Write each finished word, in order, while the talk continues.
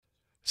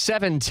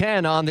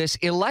7:10 on this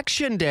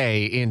election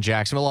day in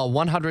Jacksonville. All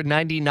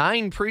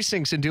 199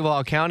 precincts in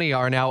Duval County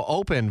are now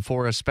open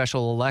for a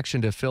special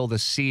election to fill the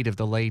seat of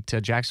the late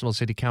Jacksonville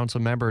City Council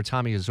member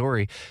Tommy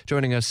Azzurri.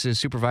 Joining us is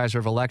Supervisor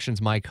of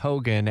Elections Mike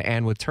Hogan,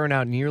 and with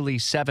turnout nearly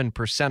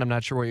 7%, I'm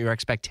not sure what your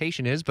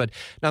expectation is, but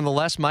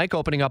nonetheless, Mike,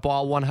 opening up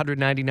all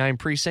 199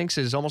 precincts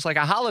is almost like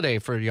a holiday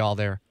for y'all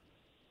there.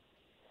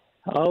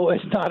 Oh,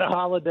 it's not a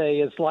holiday.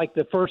 It's like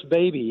the first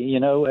baby. You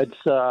know, it's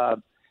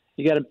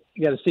you got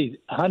to see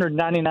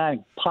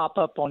 199 pop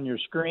up on your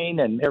screen,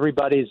 and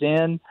everybody's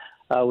in.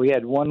 We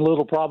had one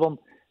little problem.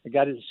 I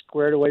got it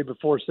squared away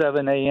before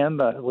 7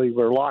 a.m. We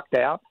were locked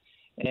out,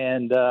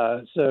 and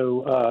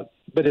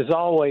but it's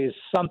always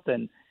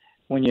something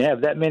when you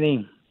have that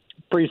many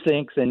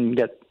precincts and you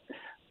got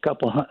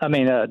about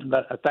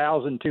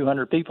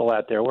 1,200 people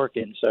out there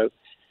working. So.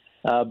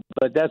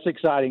 But that's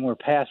exciting. We're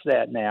past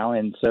that now,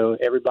 and so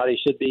everybody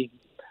should be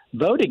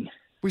voting.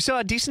 We saw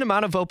a decent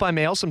amount of vote by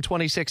mail, some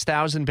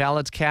 26,000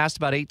 ballots cast,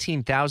 about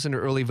 18,000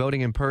 early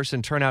voting in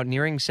person, turnout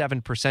nearing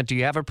 7%. Do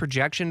you have a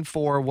projection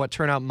for what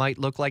turnout might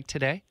look like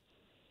today?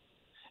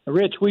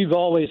 Rich, we've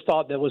always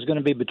thought that was going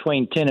to be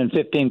between 10 and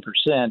 15%,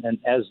 and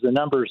as the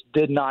numbers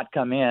did not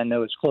come in, it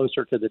was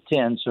closer to the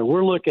 10. So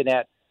we're looking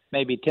at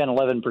maybe 10,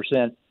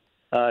 11%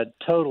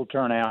 total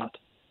turnout.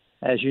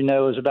 As you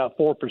know, is about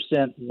 4%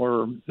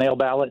 were mail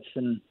ballots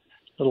and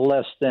a little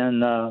less than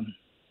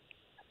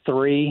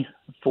 3%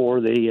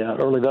 for the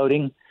early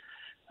voting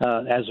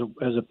as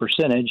a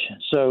percentage.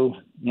 So,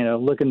 you know,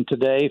 looking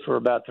today for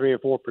about 3 or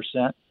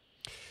 4%.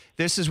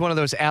 This is one of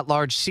those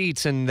at-large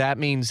seats, and that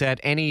means that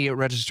any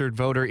registered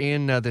voter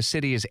in the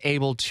city is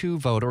able to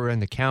vote, or in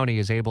the county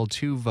is able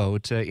to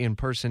vote in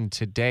person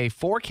today.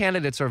 4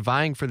 candidates are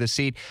vying for the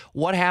seat.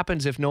 What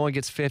happens if no one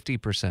gets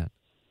 50%?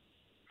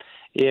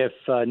 If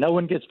no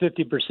one gets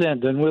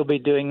 50%, then we'll be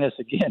doing this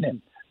again in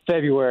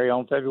February,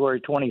 on February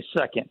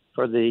 22nd,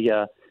 for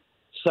the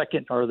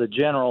second or the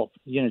general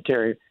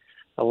unitary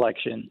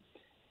election.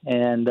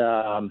 And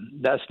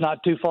that's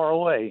not too far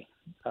away,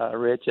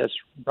 Rich. That's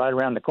right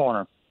around the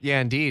corner.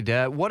 Yeah, indeed.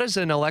 What does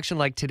an election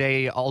like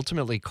today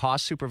ultimately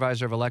cost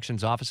Supervisor of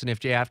Elections office, and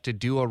if you have to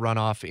do a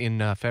runoff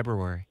in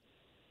February?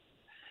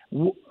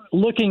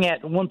 Looking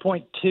at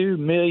 $1.2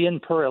 million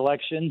per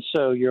election,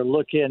 so you're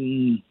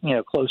looking,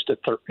 close to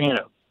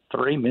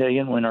 $3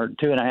 million or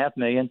 $2.5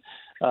 million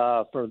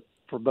for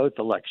both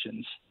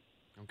elections.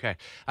 Okay,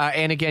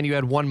 and again, you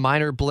had one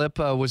minor blip.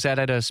 Was that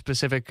at a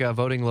specific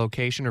voting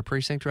location or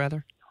precinct,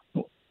 rather?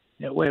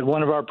 We had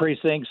one of our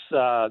precincts.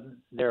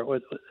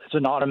 It's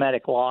an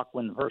automatic lock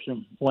when the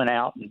person went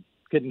out and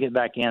couldn't get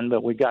back in,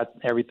 but we got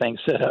everything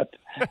set up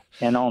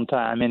and on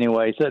time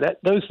anyway. So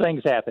those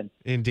things happen.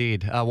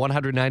 Indeed.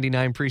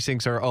 199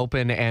 precincts are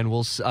open, and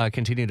we'll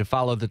continue to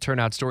follow the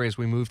turnout story as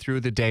we move through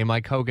the day.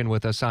 Mike Hogan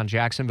with us on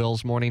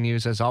Jacksonville's Morning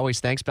News. As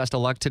always, thanks. Best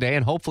of luck today,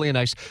 and hopefully a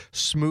nice,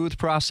 smooth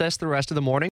process the rest of the morning.